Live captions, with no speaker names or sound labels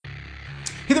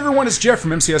Hey there everyone, it's Jeff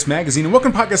from MCS Magazine, and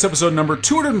welcome to podcast episode number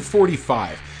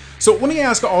 245. So let me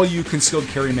ask all you concealed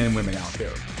carry men and women out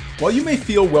there. While you may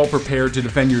feel well prepared to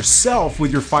defend yourself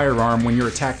with your firearm when you're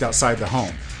attacked outside the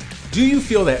home, do you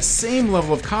feel that same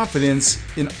level of confidence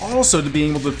in also to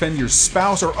being able to defend your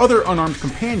spouse or other unarmed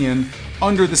companion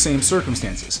under the same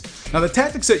circumstances? Now, the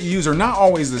tactics that you use are not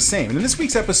always the same. And in this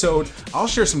week's episode, I'll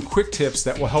share some quick tips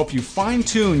that will help you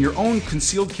fine-tune your own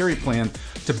concealed carry plan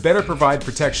to better provide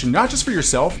protection, not just for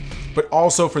yourself, but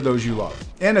also for those you love.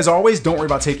 And as always, don't worry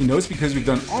about taking notes because we've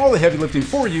done all the heavy lifting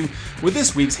for you with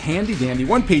this week's handy-dandy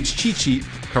one-page cheat sheet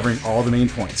covering all the main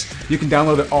points. You can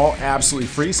download it all absolutely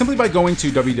free simply by going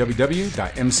to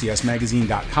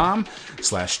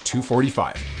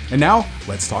www.mcsmagazine.com/245. And now,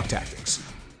 let's talk tactics.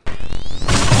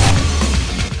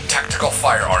 Tactical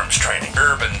firearms training,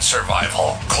 urban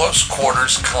survival, close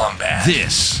quarters combat.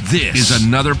 This is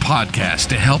another podcast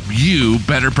to help you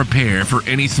better prepare for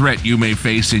any threat you may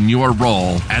face in your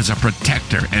role as a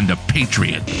protector and a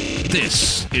patriot.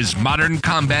 This is Modern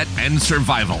Combat and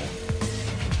Survival.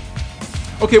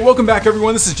 Okay, welcome back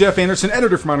everyone. This is Jeff Anderson,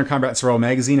 editor for Modern Combat and Survival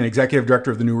Magazine and executive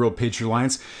director of the New World Patriot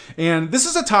Alliance. And this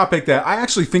is a topic that I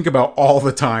actually think about all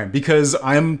the time because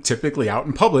I'm typically out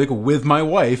in public with my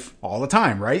wife all the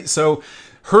time, right? So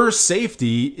her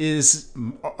safety is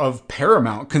of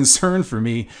paramount concern for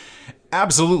me.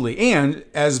 Absolutely. And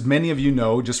as many of you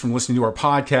know, just from listening to our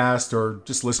podcast or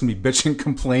just listening to me bitch and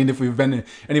complain if we've been to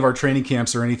any of our training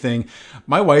camps or anything,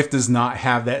 my wife does not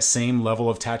have that same level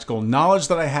of tactical knowledge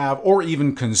that I have or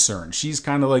even concern. She's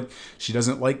kind of like, she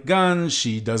doesn't like guns.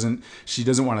 She doesn't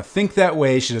want to think that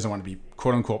way. She doesn't want to be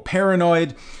quote unquote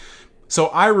paranoid. So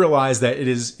I realize that it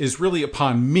is really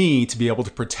upon me to be able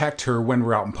to protect her when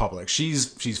we're out in public.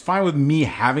 She's fine with me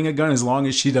having a gun as long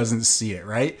as she doesn't see it,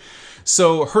 right?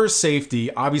 So her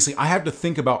safety, obviously, I have to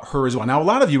think about her as well. Now, a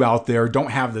lot of you out there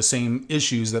don't have the same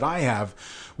issues that I have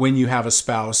when you have a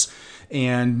spouse,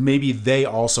 and maybe they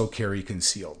also carry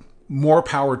concealed. More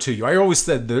power to you. I always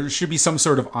said there should be some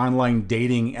sort of online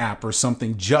dating app or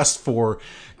something just for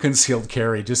concealed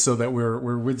carry, just so that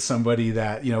we're with somebody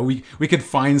that, you know, we could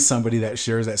find somebody that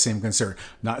shares that same concern.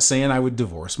 Not saying I would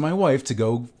divorce my wife to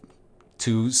go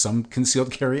to some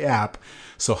concealed carry app.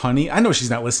 So honey, I know she's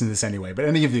not listening to this anyway, but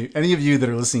any of you that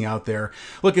are listening out there,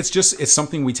 look, it's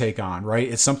something we take on, right?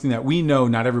 It's something that we know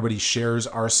not everybody shares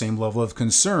our same level of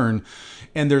concern,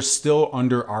 and they're still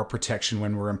under our protection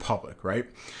when we're in public, right?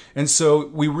 And so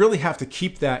we really have to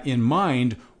keep that in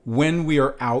mind when we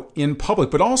are out in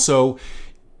public, but also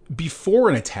before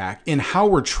an attack in how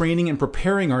we're training and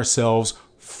preparing ourselves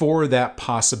for that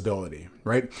possibility,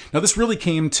 right? Now, this really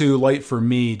came to light for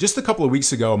me just a couple of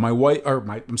weeks ago. My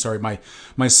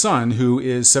son, who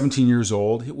is 17 years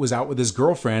old, was out with his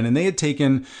girlfriend, and they had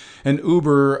taken an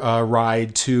Uber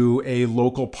ride to a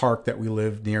local park that we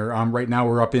live near. Right now,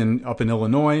 we're up in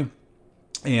Illinois.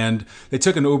 And they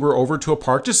took an Uber over to a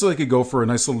park just so they could go for a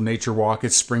nice little nature walk.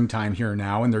 It's springtime here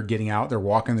now, and they're getting out, they're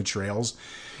walking the trails.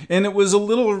 And it was a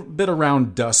little bit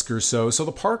around dusk or so. So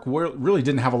the park really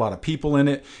didn't have a lot of people in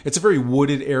it. It's a very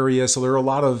wooded area, so there are a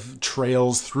lot of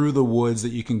trails through the woods that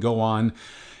you can go on.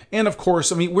 And of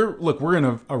course, I mean, we're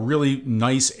in a really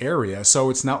nice area, so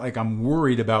it's not like I'm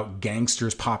worried about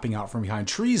gangsters popping out from behind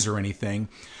trees or anything.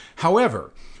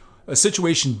 However, a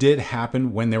situation did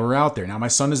happen when they were out there. Now, my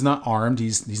son is not armed.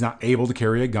 He's not able to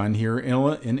carry a gun here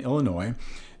in Illinois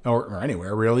or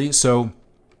anywhere really. So,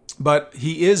 but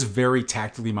he is very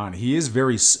tactically minded. He is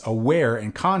very aware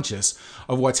and conscious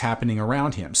of what's happening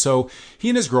around him. So he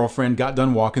and his girlfriend got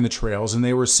done walking the trails, and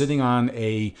they were sitting on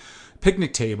a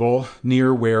picnic table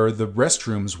near where the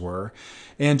restrooms were,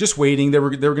 and just waiting. They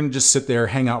were going to just sit there,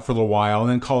 hang out for a little while, and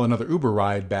then call another Uber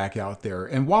ride back out there.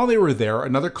 And while they were there,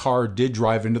 another car did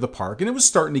drive into the park, and it was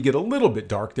starting to get a little bit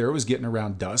dark there. It was getting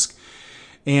around dusk.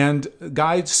 And the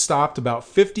guy stopped about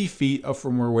 50 feet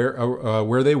from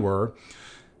where they were,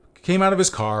 came out of his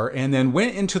car, and then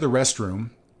went into the restroom,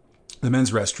 the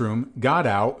men's restroom, got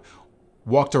out,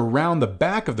 walked around the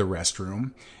back of the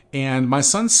restroom, and my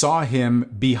son saw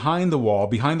him behind the wall,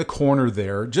 behind the corner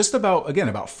there, just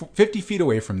about 50 feet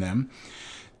away from them,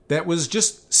 that was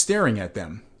just staring at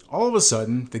them. All of a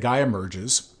sudden, the guy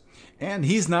emerges, and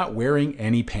he's not wearing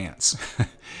any pants.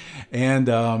 And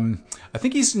I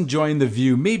think he's enjoying the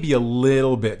view maybe a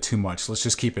little bit too much. Let's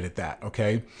just keep it at that,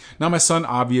 okay? Now, my son,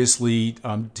 obviously,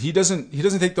 he doesn't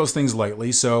take those things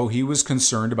lightly, so he was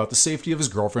concerned about the safety of his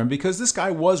girlfriend because this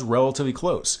guy was relatively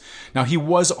close. Now, he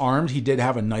was armed. He did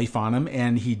have a knife on him,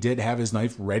 and he did have his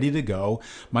knife ready to go.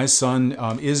 My son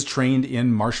is trained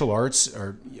in martial arts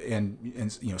and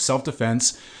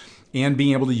self-defense. and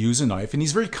being able to use a knife. And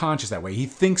he's very conscious that way. He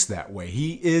thinks that way.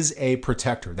 He is a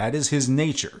protector. That is his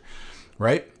nature,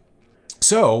 right?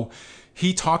 So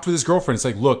he talked with his girlfriend. It's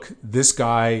like, look, this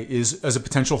guy is as a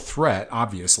potential threat,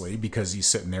 obviously, because he's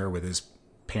sitting there with his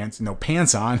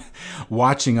pants on,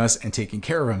 watching us and taking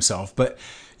care of himself. But,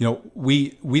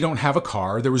 we don't have a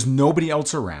car. There was nobody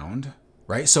else around,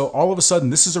 right? So all of a sudden,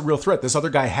 this is a real threat. This other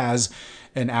guy has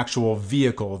an actual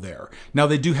vehicle there. Now,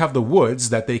 they do have the woods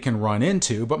that they can run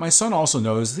into, but my son also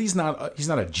knows he's not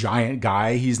a giant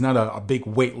guy. He's not a big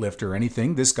weightlifter or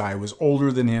anything. This guy was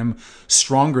older than him,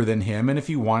 stronger than him, and if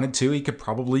he wanted to, he could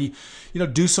probably,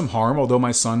 do some harm, although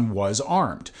my son was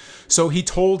armed. So he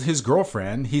told his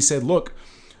girlfriend, he said, look,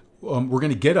 we're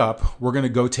going to get up. We're going to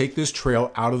go take this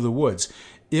trail out of the woods.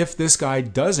 If this guy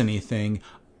does anything,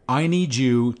 I need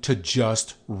you to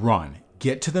just run.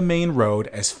 Get to the main road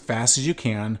as fast as you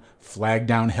can, flag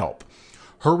down help.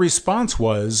 Her response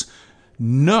was,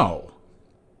 no,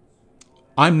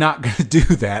 I'm not going to do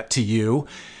that to you.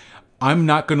 I'm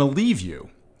not going to leave you.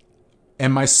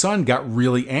 And my son got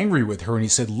really angry with her and he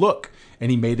said, look,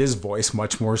 and he made his voice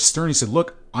much more stern. He said,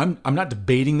 look, I'm not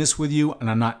debating this with you and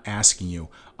I'm not asking you.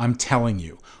 I'm telling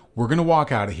you, we're going to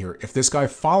walk out of here. If this guy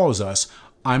follows us,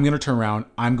 I'm going to turn around.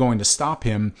 I'm going to stop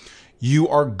him. You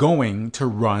are going to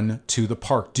run to the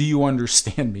park. Do you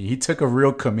understand me? He took a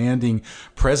real commanding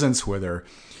presence with her.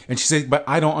 And she said, but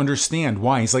I don't understand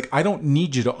why. He's like, I don't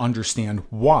need you to understand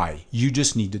why. You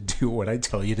just need to do what I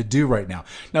tell you to do right now.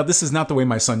 Now, this is not the way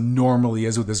my son normally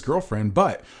is with his girlfriend,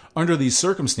 but under these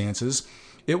circumstances,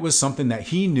 it was something that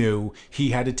he knew he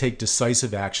had to take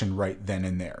decisive action right then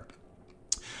and there.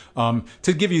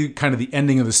 To give you kind of the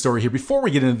ending of the story here, before we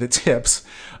get into the tips,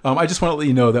 I just want to let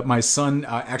you know that my son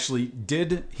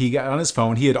he got on his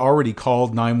phone, he had already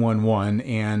called 911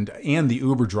 and the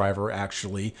Uber driver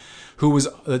actually,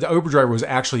 the Uber driver was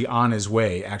actually on his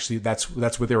way. Actually,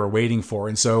 that's what they were waiting for.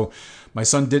 And so my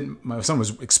son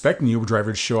was expecting the Uber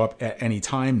driver to show up at any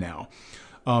time now.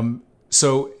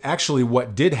 So actually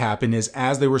what did happen is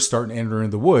as they were starting to enter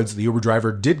into the woods, the Uber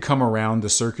driver did come around the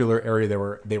circular area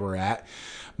they were at.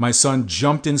 My son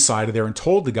jumped inside of there and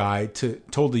told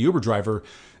the Uber driver,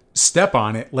 step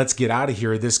on it. Let's get out of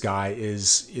here. This guy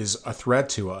is a threat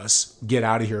to us. Get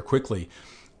out of here quickly.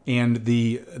 And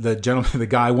the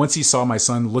guy, once he saw my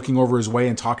son looking over his way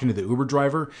and talking to the Uber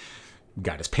driver,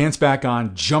 got his pants back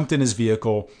on, jumped in his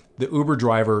vehicle. The Uber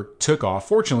driver took off.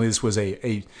 Fortunately, this was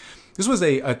a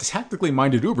tactically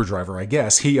minded Uber driver, I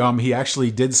guess. He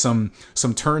actually did some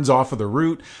turns off of the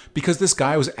route because this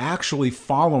guy was actually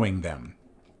following them.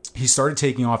 He started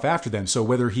taking off after them. So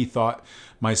whether he thought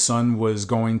my son was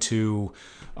going to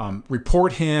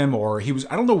report him or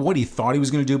I don't know what he thought he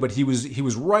was going to do, but he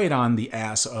was right on the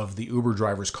ass of the Uber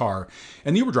driver's car.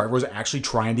 And the Uber driver was actually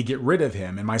trying to get rid of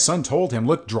him. And my son told him,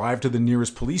 look, drive to the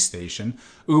nearest police station.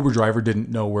 Uber driver didn't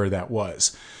know where that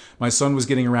was. My son was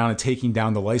getting around and taking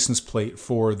down the license plate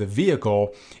for the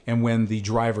vehicle. And when the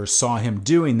driver saw him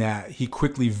doing that, he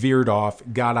quickly veered off,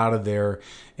 got out of there,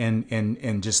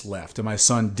 and just left. And my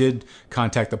son did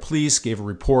contact the police, gave a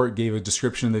report, gave a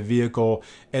description of the vehicle,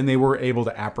 and they were able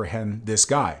to apprehend this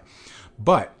guy.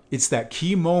 But it's that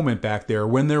key moment back there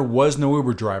when there was no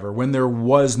Uber driver, when there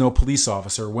was no police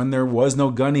officer, when there was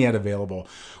no gun he had available,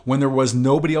 when there was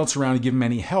nobody else around to give him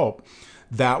any help.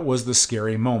 That was the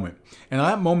scary moment. And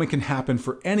that moment can happen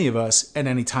for any of us at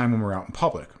any time when we're out in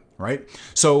public, right?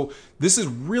 So this is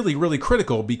really, really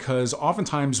critical because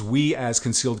oftentimes we as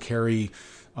concealed weapon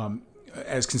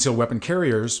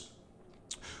carriers,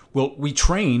 we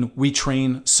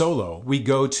train solo. We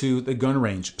go to the gun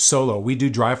range solo. We do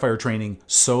dry fire training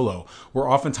solo, where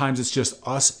oftentimes it's just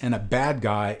us and a bad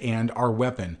guy and our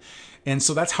weapon. And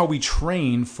so that's how we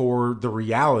train for the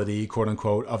reality, quote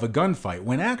unquote, of a gunfight.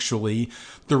 When actually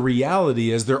the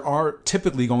reality is there are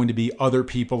typically going to be other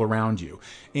people around you.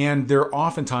 And there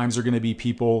oftentimes are going to be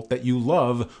people that you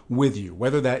love with you,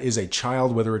 whether that is a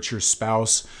child, whether it's your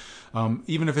spouse,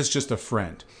 even if it's just a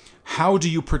friend. How do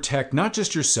you protect not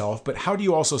just yourself, but how do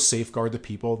you also safeguard the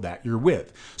people that you're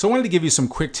with? So I wanted to give you some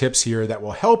quick tips here that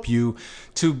will help you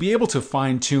to be able to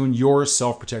fine-tune your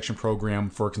self-protection program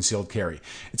for concealed carry.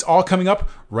 It's all coming up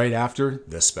right after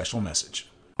this special message.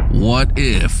 What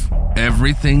if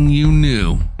everything you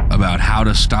knew about how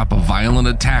to stop a violent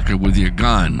attacker with your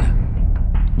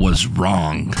gun was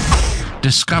wrong?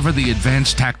 Discover the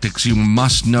advanced tactics you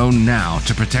must know now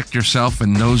to protect yourself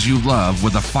and those you love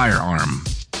with a firearm.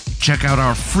 Check out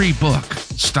our free book,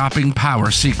 Stopping Power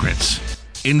Secrets.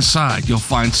 Inside, you'll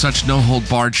find such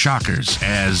no-hold-barred shockers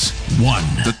as 1.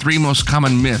 The 3 most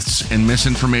common myths and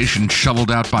misinformation shoveled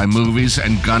out by movies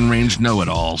and gun range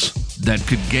know-it-alls. that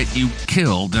could get you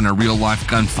killed in a real-life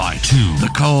gunfight. 2.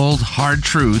 The cold, hard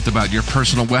truth about your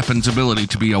personal weapon's ability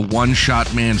to be a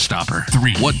one-shot man-stopper.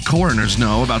 3. What coroners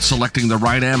know about selecting the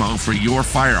right ammo for your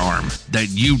firearm that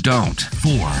you don't.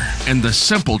 4. And the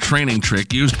simple training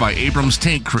trick used by Abrams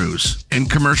tank crews and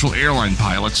commercial airline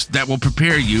pilots that will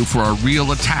prepare you for a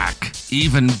real attack,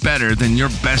 even better than your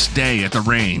best day at the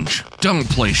range. Don't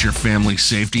place your family's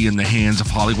safety in the hands of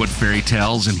Hollywood fairy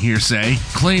tales and hearsay.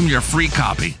 Claim your free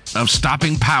copy of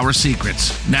Stopping Power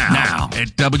Secrets now at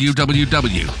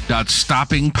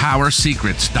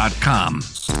www.stoppingpowersecrets.com.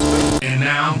 And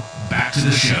now, back to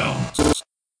the show.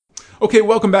 Okay,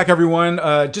 welcome back, everyone.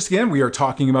 Just again, we are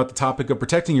talking about the topic of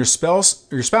protecting your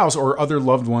spouse or other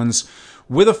loved ones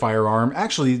with a firearm.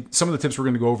 Actually, some of the tips we're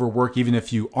going to go over work even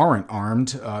if you aren't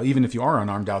armed, even if you are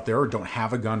unarmed out there or don't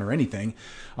have a gun or anything.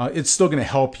 It's still going to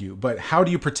help you. But how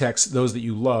do you protect those that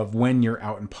you love when you're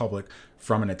out in public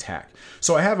from an attack?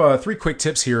 So I have 3 quick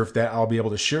tips here that I'll be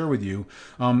able to share with you.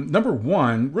 Number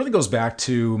 1 really goes back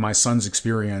to my son's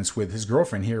experience with his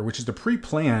girlfriend here, which is to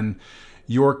pre-plan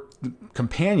your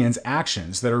companion's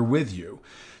actions that are with you.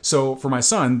 So for my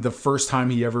son, the first time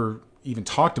he ever even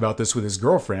talked about this with his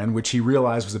girlfriend, which he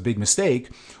realized was a big mistake,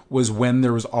 was when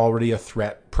there was already a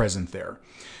threat present there.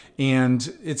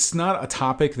 And it's not a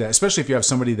topic that, especially if you have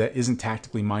somebody that isn't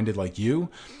tactically minded like you,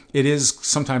 it is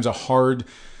sometimes a hard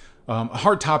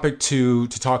topic to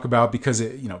talk about because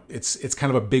it's kind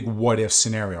of a big what if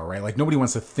scenario, right? Like nobody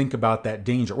wants to think about that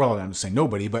danger. Well, I'm saying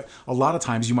nobody, but a lot of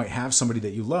times you might have somebody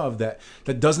that you love that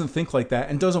doesn't think like that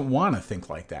and doesn't want to think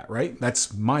like that, right?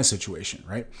 That's my situation,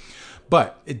 right?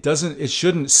 But it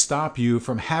shouldn't stop you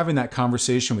from having that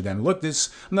conversation with them. Look, I'm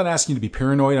not asking you to be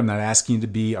paranoid. I'm not asking you to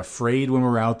be afraid when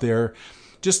we're out there.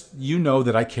 Just,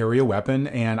 that I carry a weapon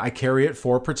and I carry it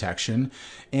for protection.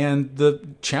 And the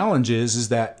challenge is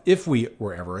that if we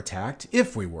were ever attacked,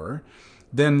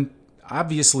 then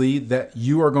obviously that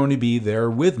you are going to be there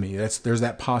with me. There's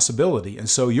that possibility. And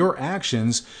so your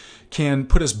actions can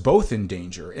put us both in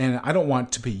danger. And I don't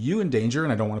want to put you in danger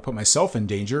and I don't want to put myself in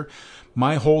danger.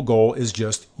 My whole goal is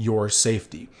just your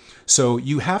safety. So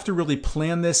you have to really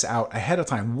plan this out ahead of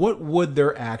time. What would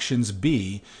their actions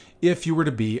be if you were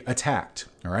to be attacked?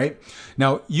 All right.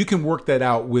 Now, you can work that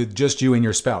out with just you and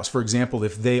your spouse. For example,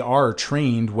 if they are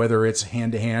trained, whether it's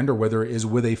hand to hand or whether it is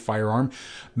with a firearm,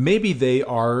 maybe they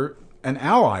are an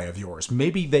ally of yours.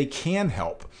 Maybe they can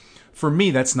help. For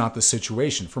me, that's not the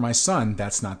situation. For my son,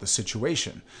 that's not the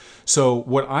situation. So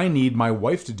what I need my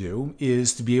wife to do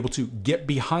is to be able to get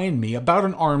behind me about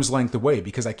an arm's length away,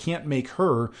 because I can't make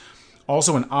her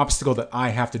also an obstacle that I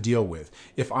have to deal with.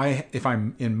 If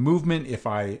I'm in movement, if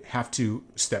I have to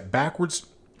step backwards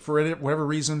for whatever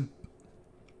reason,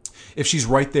 if she's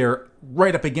right there,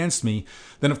 right up against me,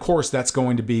 then of course that's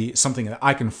going to be something that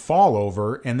I can fall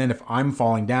over. And then if I'm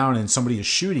falling down and somebody is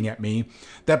shooting at me,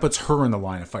 that puts her in the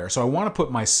line of fire. So I want to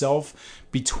put myself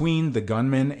between the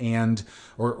gunman and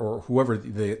or whoever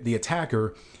the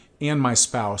attacker and my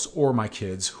spouse or my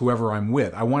kids, whoever I'm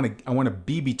with. I want to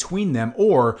be between them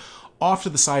or off to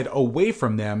the side away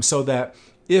from them, so that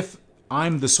if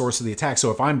I'm the source of the attack,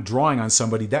 so if I'm drawing on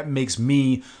somebody, that makes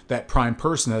me that prime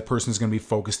person that person is going to be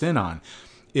focused in on.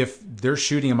 If they're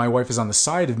shooting and my wife is on the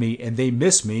side of me and they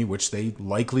miss me, which they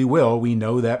likely will, we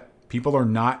know that people are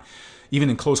not,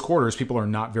 even in close quarters, people are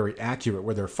not very accurate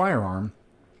with their firearm.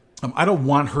 I don't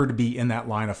want her to be in that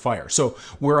line of fire. So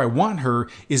where I want her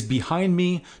is behind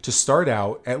me to start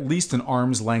out, at least an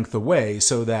arm's length away,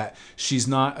 so that she's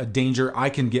not a danger.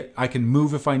 I can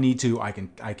move if I need to. I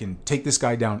can take this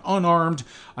guy down unarmed.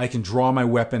 I can draw my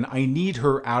weapon. I need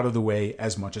her out of the way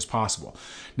as much as possible.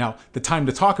 Now, the time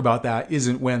to talk about that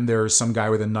isn't when there's some guy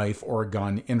with a knife or a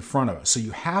gun in front of us. So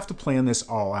you have to plan this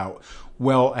all out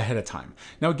well ahead of time.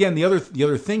 Now, again, the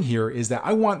other thing here is that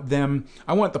I want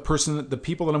the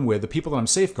people that I'm with, the people that I'm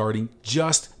safeguarding,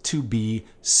 just to be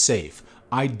safe.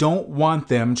 I don't want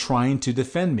them trying to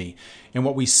defend me. And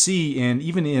what we see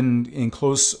even in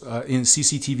close in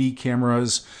CCTV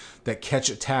cameras that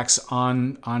catch attacks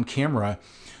on camera,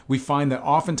 we find that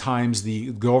oftentimes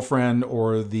the girlfriend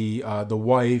or the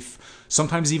wife,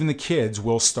 sometimes even the kids,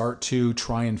 will start to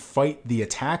try and fight the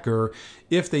attacker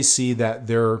if they see that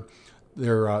their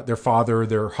father,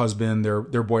 their husband,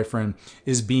 their boyfriend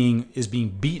is being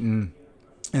beaten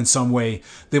in some way,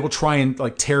 they will try and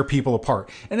like tear people apart.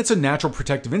 And it's a natural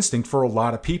protective instinct for a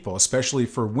lot of people, especially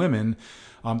for women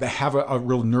that have a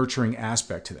real nurturing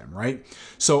aspect to them, right?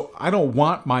 So I don't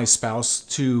want my spouse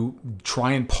to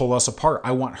try and pull us apart.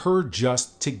 I want her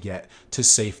just to get to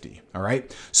safety, all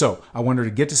right? So I want her to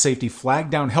get to safety,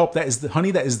 flag down help. That is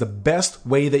the best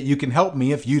way that you can help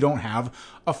me if you don't have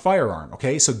a firearm,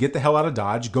 okay? So get the hell out of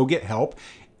Dodge, go get help.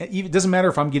 It doesn't matter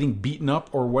if I'm getting beaten up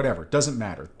or whatever. It doesn't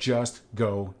matter. Just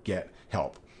go get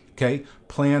help, okay?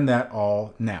 Plan that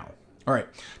all now. All right,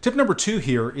 tip number 2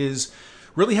 here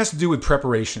really has to do with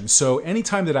preparation. So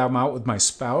anytime that I'm out with my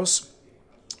spouse,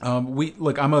 I'm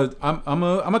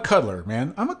a cuddler,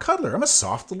 man. I'm a cuddler. I'm a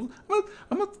soft little,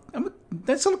 I'm a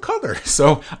nice little cuddler.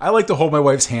 So I like to hold my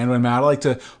wife's hand when I'm out. I like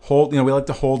to hold, we like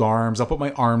to hold arms. I'll put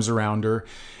my arms around her.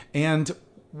 And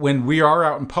when we are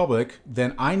out in public,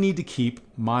 then I need to keep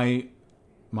my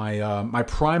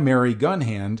primary gun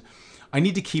hand, I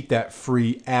need to keep that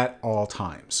free at all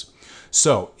times.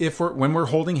 So when we're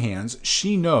holding hands,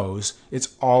 she knows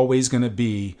it's always going to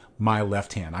be my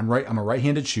left hand. I'm a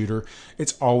right-handed shooter.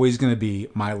 It's always going to be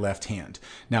my left hand.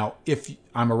 Now, if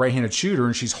I'm a right-handed shooter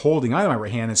and she's holding either my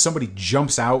right hand and somebody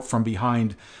jumps out from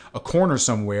behind a corner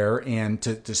somewhere and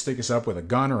to stick us up with a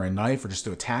gun or a knife or just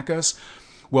to attack us,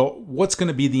 well, what's going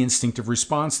to be the instinctive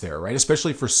response there, right?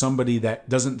 Especially for somebody that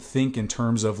doesn't think in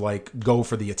terms of like go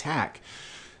for the attack.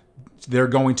 They're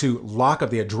going to lock up.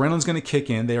 The adrenaline's going to kick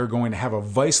in. They are going to have a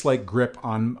vice-like grip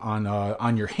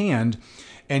on your hand,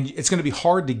 and it's going to be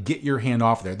hard to get your hand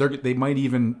off there. They might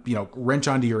even wrench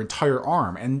onto your entire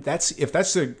arm, and if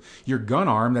that's your gun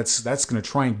arm that's going to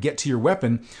try and get to your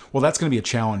weapon. Well, that's going to be a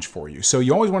challenge for you. So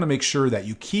you always want to make sure that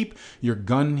you keep your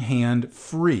gun hand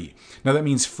free. Now that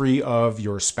means free of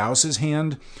your spouse's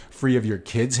hand, free of your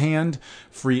kid's hand,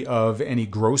 free of any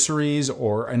groceries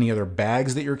or any other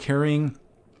bags that you're carrying.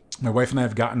 My wife and I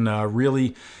have gotten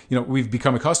really, we've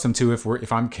become accustomed to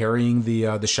if I'm carrying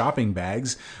the shopping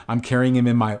bags, I'm carrying them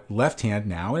in my left hand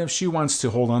now. And if she wants to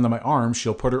hold on to my arm,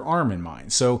 she'll put her arm in mine.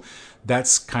 So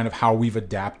that's kind of how we've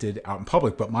adapted out in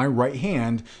public. But my right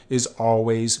hand is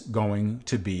always going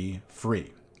to be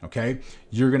free. Okay,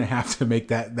 you're going to have to make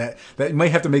that you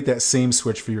might have to make that same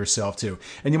switch for yourself too,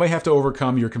 and you might have to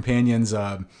overcome your companion's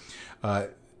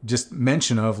just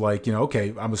mention of like,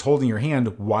 okay, I was holding your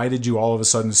hand. Why did you all of a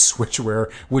sudden switch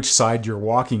which side you're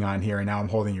walking on here? And now I'm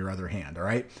holding your other hand. All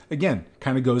right. Again,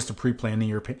 kind of goes to pre-planning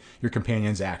your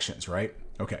companion's actions, right?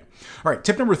 Okay. All right.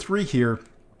 Tip number 3 here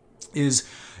is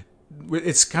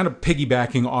it's kind of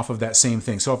piggybacking off of that same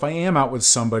thing. So if I am out with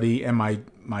somebody and my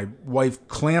wife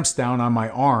clamps down on my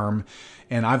arm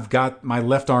and I've got my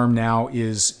left arm now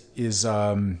is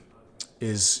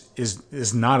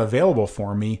not available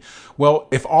for me. Well,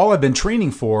 if all I've been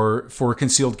training for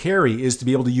concealed carry is to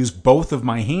be able to use both of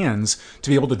my hands to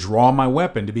be able to draw my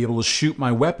weapon, to be able to shoot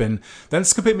my weapon, then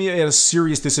it's going to put me at a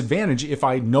serious disadvantage if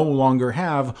I no longer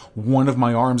have one of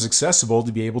my arms accessible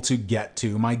to be able to get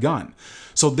to my gun.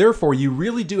 So therefore, you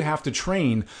really do have to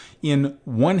train in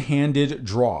one-handed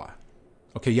draw.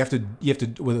 Okay, you have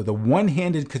to with the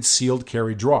one-handed concealed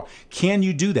carry draw. Can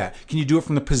you do that? Can you do it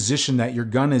from the position that your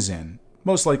gun is in?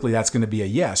 Most likely that's going to be a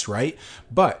yes, right?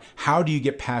 But how do you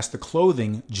get past the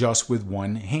clothing just with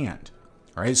one hand?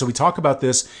 All right, so we talk about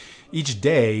this. Each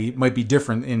day might be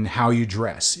different in how you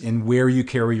dress, in where you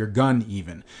carry your gun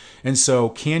even. And so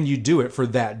can you do it for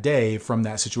that day from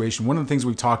that situation? One of the things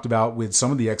we've talked about with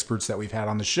some of the experts that we've had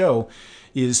on the show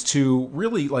is to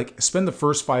really spend the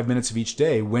first 5 minutes of each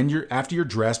day after you're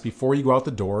dressed, before you go out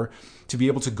the door, to be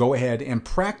able to go ahead and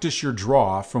practice your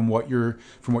draw from what you're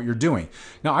doing.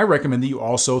 Now, I recommend that you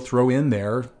also throw in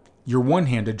there your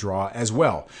one-handed draw as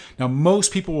well. Now,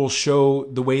 most people will show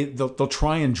the way they'll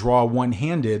try and draw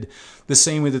one-handed the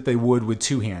same way that they would with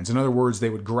two hands. In other words, they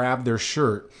would grab their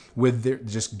shirt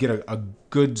just get a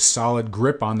good solid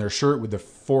grip on their shirt with the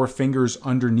 4 fingers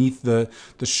underneath the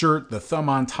shirt, the thumb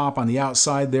on top on the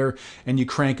outside there, and you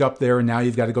crank up there, and now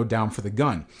you've got to go down for the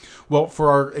gun. Well,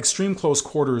 for our extreme close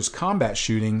quarters combat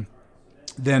shooting,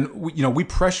 then we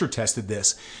pressure tested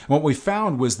this. And what we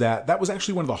found was that was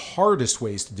actually one of the hardest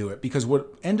ways to do it, because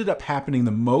what ended up happening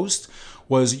the most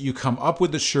was you come up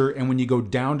with the shirt, and when you go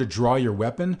down to draw your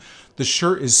weapon, the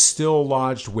shirt is still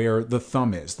lodged where the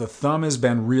thumb is. The thumb has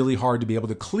been really hard to be able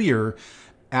to clear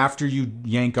after you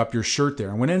yank up your shirt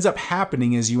there. And what ends up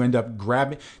happening is you end up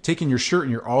taking your shirt,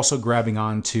 and you're also grabbing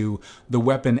onto the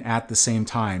weapon at the same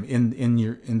time in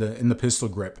the pistol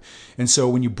grip. And so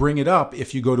when you bring it up,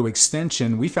 if you go to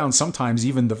extension, we found sometimes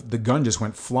even the gun just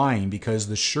went flying because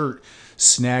the shirt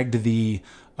snagged the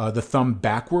the thumb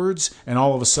backwards, and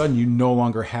all of a sudden you no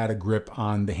longer had a grip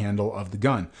on the handle of the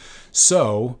gun.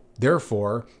 So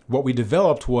therefore, what we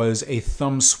developed was a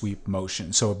thumb sweep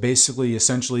motion. So basically,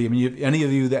 essentially, I mean, any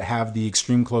of you that have the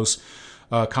extreme close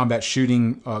combat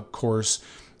shooting course,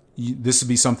 this would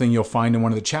be something you'll find in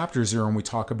one of the chapters there when we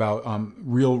talk about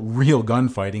real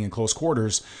gunfighting in close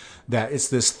quarters, that it's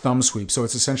this thumb sweep. So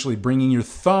it's essentially bringing your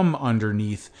thumb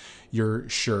underneath your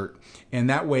shirt, and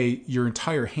that way your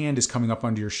entire hand is coming up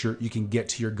under your shirt. You can get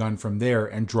to your gun from there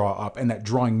and draw up, and that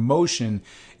drawing motion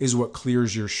is what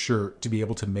clears your shirt to be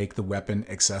able to make the weapon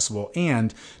accessible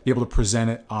and be able to present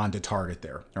it onto target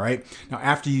there. All right. Now,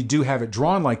 after you do have it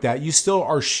drawn like that, you still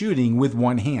are shooting with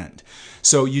one hand.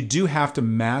 So you do have to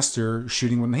master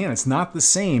shooting with one hand. It's not the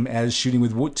same as shooting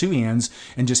with two hands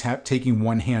and just taking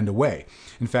one hand away.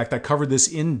 In fact, I covered this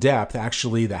in depth,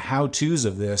 actually, the how-tos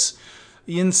of this,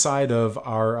 inside of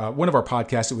our one of our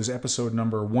podcasts. It was episode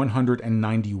number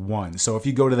 191. So if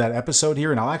you go to that episode here,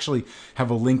 and I'll actually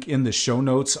have a link in the show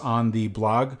notes on the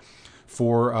blog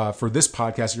for this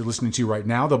podcast you're listening to right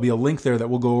now, there'll be a link there that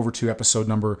will go over to episode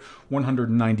number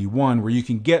 191, where you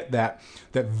can get that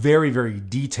very, very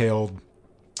detailed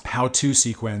how-to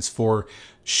sequence for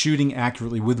shooting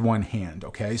accurately with one hand.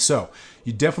 Okay, so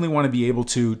you definitely want to be able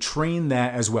to train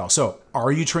that as well. So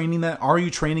are you training that? Are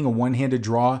you training a one-handed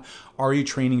draw? Are you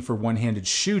training for one-handed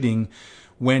shooting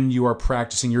when you are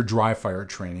practicing your dry fire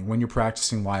training, when you're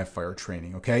practicing live fire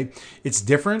training? Okay, it's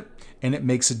different and it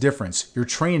makes a difference. Your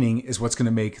training is what's going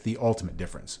to make the ultimate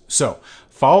difference. So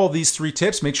follow these 3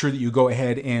 tips. Make sure that you go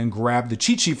ahead and grab the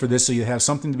cheat sheet for this so you have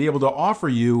something to be able to offer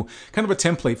you, kind of a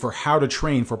template for how to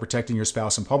train for protecting your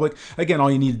spouse in public. Again, all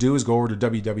you need to do is go over to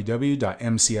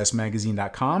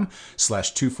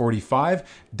www.mcsmagazine.com/245.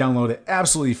 Download it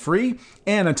absolutely free.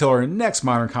 And until our next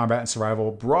Modern Combat and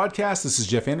Survival broadcast, this is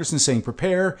Jeff Anderson saying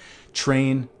prepare,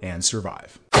 train, and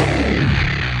survive.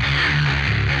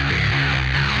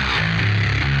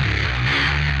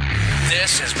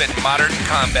 This has been Modern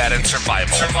Combat and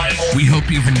Survival. We hope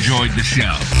you've enjoyed the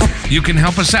show. You can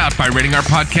help us out by rating our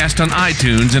podcast on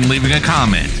iTunes and leaving a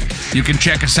comment. You can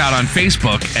check us out on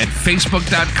Facebook at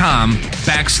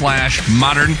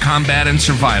facebook.com/Modern Combat and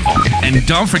Survival. And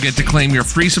don't forget to claim your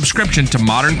free subscription to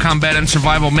Modern Combat and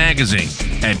Survival magazine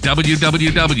at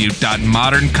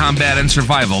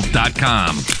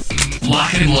www.moderncombatandsurvival.com.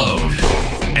 Lock and load.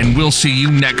 And we'll see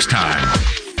you next time.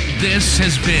 This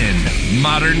has been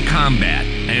Modern Combat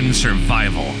and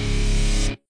Survival.